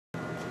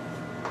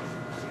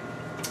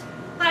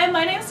Hi,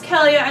 my name is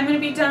Kelly. I'm going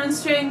to be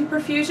demonstrating the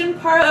perfusion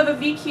part of a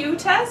VQ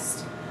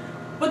test.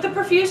 What the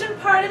perfusion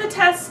part of the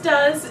test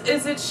does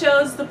is it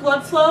shows the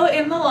blood flow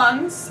in the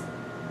lungs.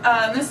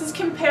 This is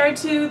compared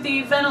to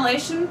the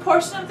ventilation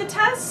portion of the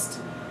test,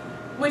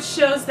 which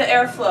shows the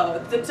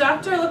airflow. The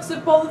doctor looks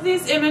at both of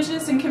these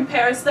images and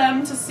compares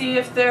them to see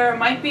if there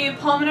might be a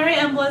pulmonary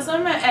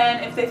embolism,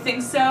 and if they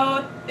think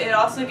so, it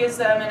also gives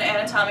them an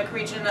anatomic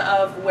region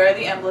of where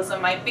the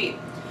embolism might be.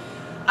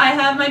 I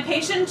have my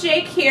patient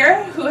Jake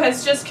here, who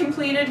has just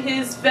completed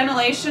his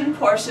ventilation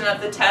portion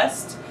of the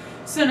test.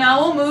 So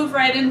now we'll move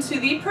right into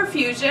the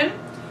perfusion.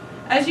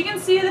 As you can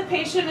see, the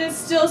patient is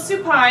still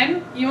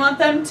supine. You want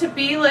them to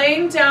be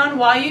laying down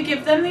while you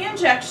give them the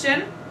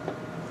injection.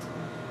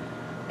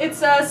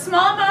 It's a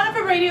small amount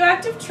of a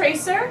radioactive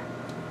tracer.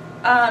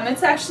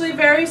 It's actually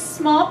very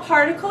small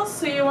particles,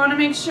 so you want to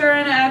make sure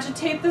and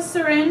agitate the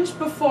syringe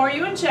before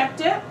you inject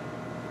it.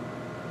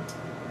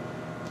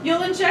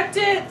 You'll inject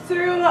it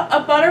through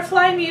a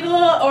butterfly needle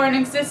or an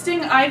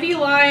existing IV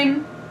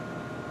line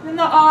in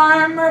the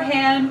arm or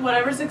hand,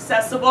 whatever's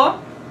accessible.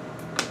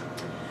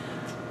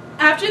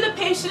 After the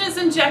patient is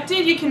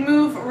injected, you can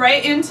move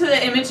right into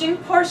the imaging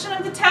portion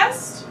of the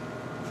test.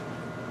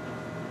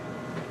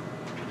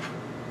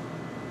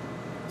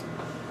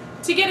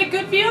 To get a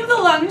good view of the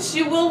lungs,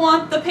 you will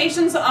want the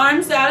patient's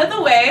arms out of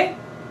the way.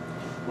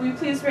 Will you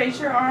please raise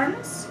your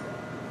arms?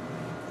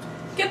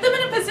 Get them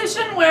in a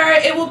position where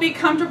it will be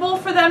comfortable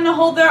for them to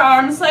hold their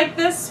arms like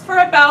this for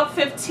about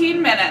 15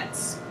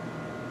 minutes.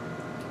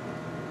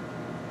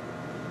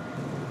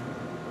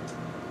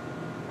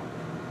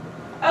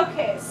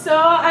 Okay, so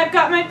I've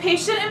got my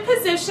patient in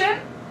position.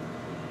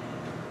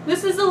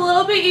 This is a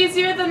little bit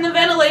easier than the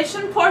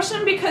ventilation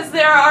portion because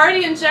they are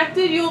already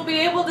injected. You will be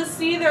able to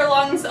see their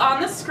lungs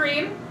on the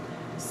screen.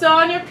 So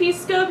on your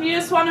P-scope, you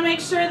just want to make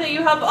sure that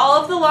you have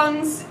all of the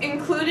lungs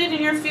included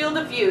in your field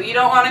of view. You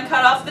don't want to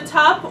cut off the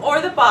top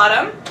or the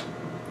bottom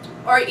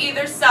or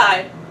either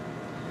side.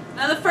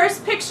 Now the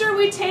first picture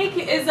we take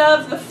is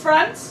of the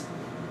front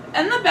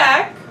and the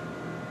back.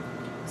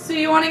 So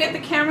you want to get the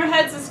camera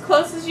heads as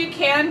close as you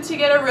can to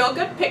get a real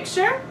good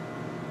picture.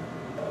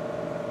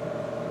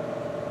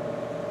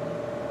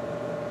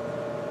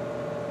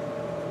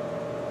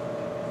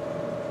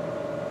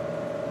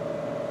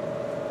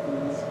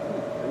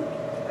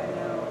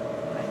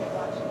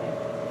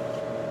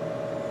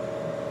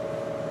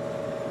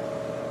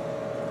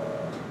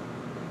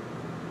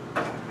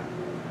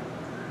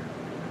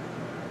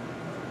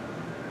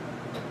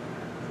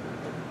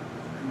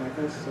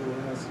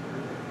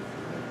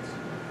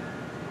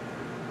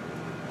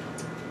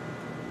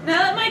 Now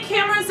that my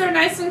cameras are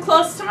nice and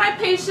close to my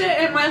patient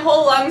and my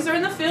whole lungs are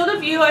in the field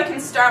of view, I can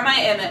start my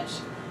image.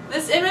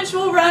 This image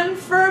will run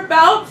for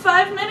about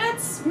 5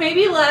 minutes,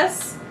 maybe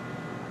less.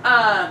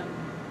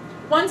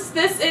 Once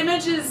this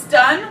image is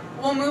done,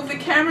 we'll move the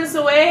cameras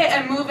away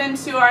and move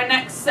into our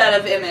next set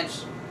of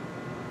image.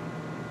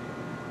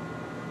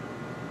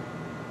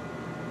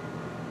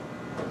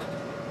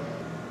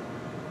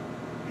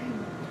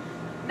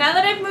 Now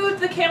that I've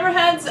moved the camera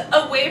heads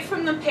away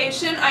from the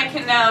patient, I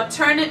can now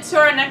turn it to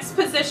our next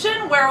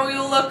position where we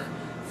will look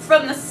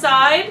from the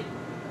side,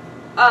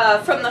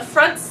 from the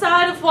front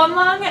side of one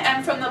lung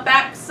and from the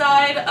back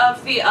side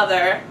of the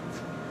other.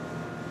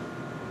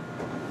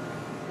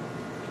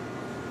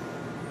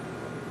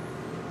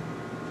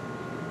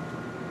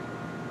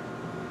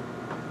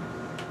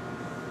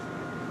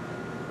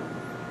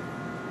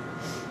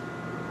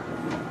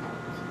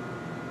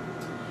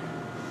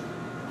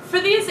 For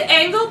these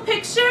angle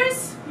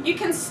pictures, you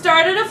can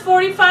start at a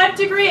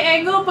 45-degree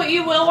angle, but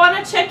you will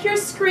want to check your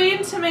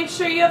screen to make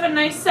sure you have a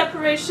nice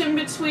separation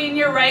between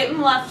your right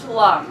and left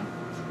lung.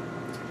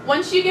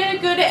 Once you get a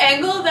good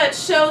angle that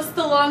shows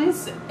the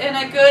lungs in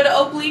a good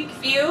oblique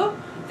view,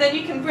 then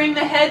you can bring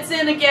the heads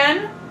in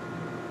again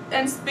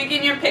and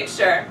begin your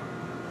picture.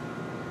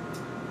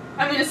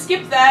 I'm going to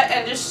skip that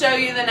and just show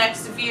you the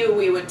next view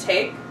we would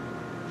take.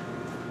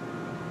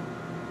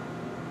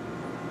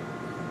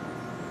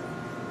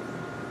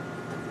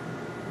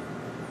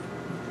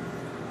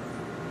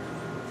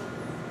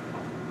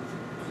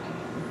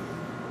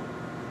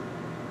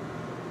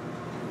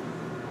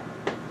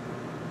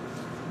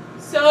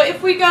 So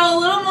if we go a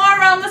little more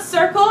around the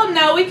circle,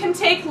 now we can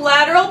take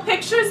lateral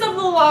pictures of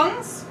the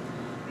lungs.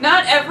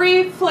 Not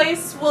every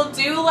place will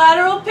do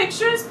lateral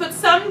pictures, but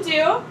some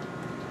do.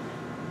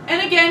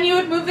 And again, you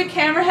would move the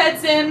camera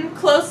heads in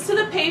close to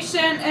the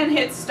patient and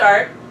hit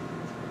start.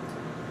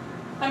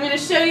 I'm going to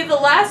show you the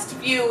last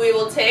view we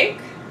will take.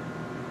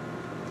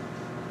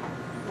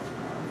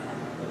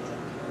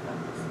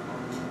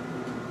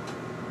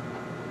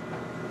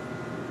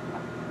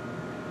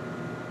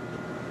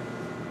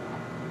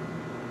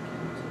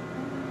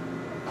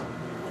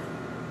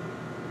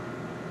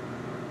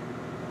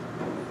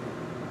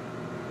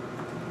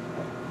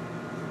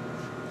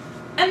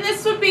 And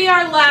this would be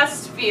our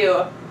last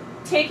view,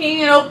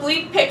 taking an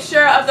oblique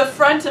picture of the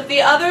front of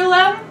the other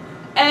lung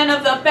and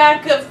of the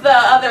back of the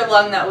other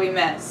lung that we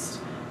missed.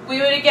 We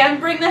would again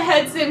bring the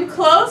heads in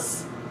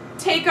close,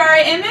 take our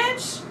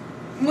image,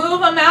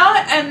 move them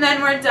out, and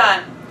then we're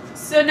done.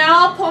 So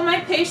now I'll pull my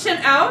patient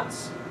out.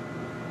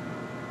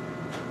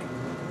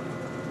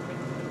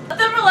 Let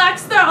them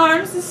relax their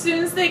arms as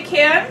soon as they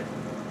can.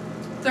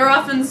 They're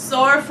often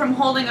sore from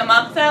holding them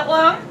up that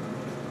long.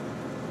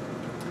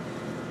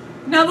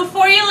 Now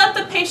before you let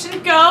the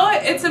patient go,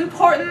 it's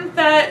important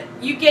that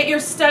you get your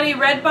study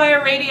read by a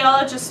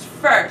radiologist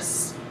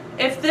first.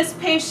 If this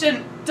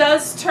patient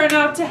does turn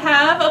out to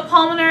have a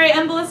pulmonary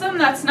embolism,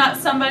 that's not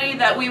somebody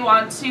that we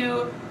want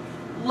to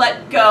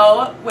let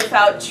go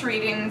without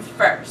treating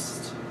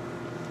first.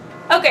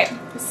 Okay,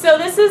 so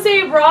this is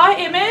a raw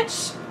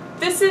image.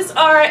 This is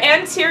our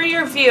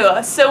anterior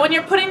view. So when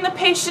you're putting the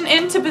patient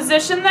in to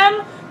position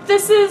them,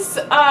 this is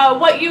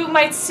what you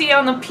might see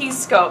on the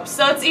P-scope.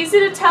 So it's easy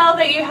to tell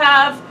that you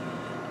have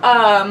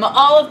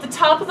all of the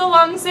top of the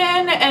lungs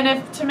in,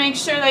 and to make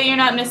sure that you're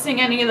not missing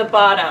any of the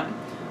bottom.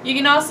 You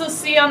can also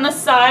see on the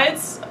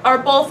sides are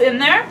both in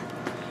there.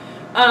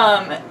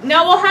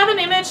 Now we'll have an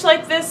image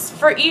like this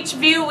for each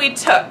view we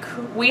took.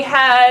 We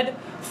had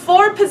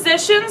 4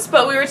 positions,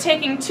 but we were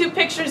taking 2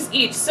 pictures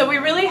each. So we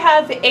really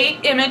have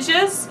 8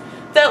 images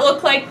that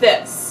look like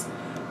this.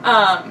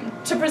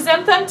 To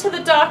present them to the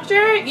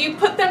doctor, you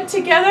put them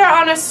together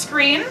on a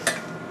screen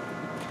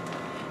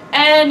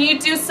and you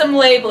do some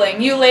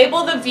labeling. You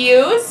label the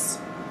views.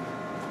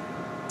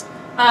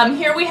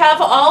 Here we have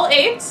all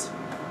 8,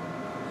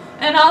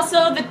 and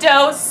also the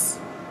dose,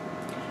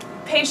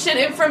 patient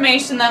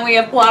information that we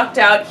have blocked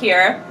out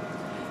here.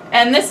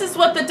 And this is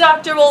what the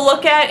doctor will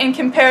look at in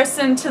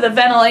comparison to the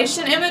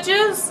ventilation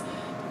images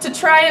to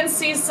try and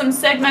see some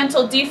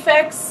segmental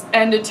defects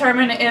and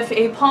determine if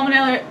a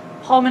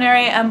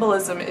pulmonary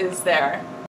embolism is there.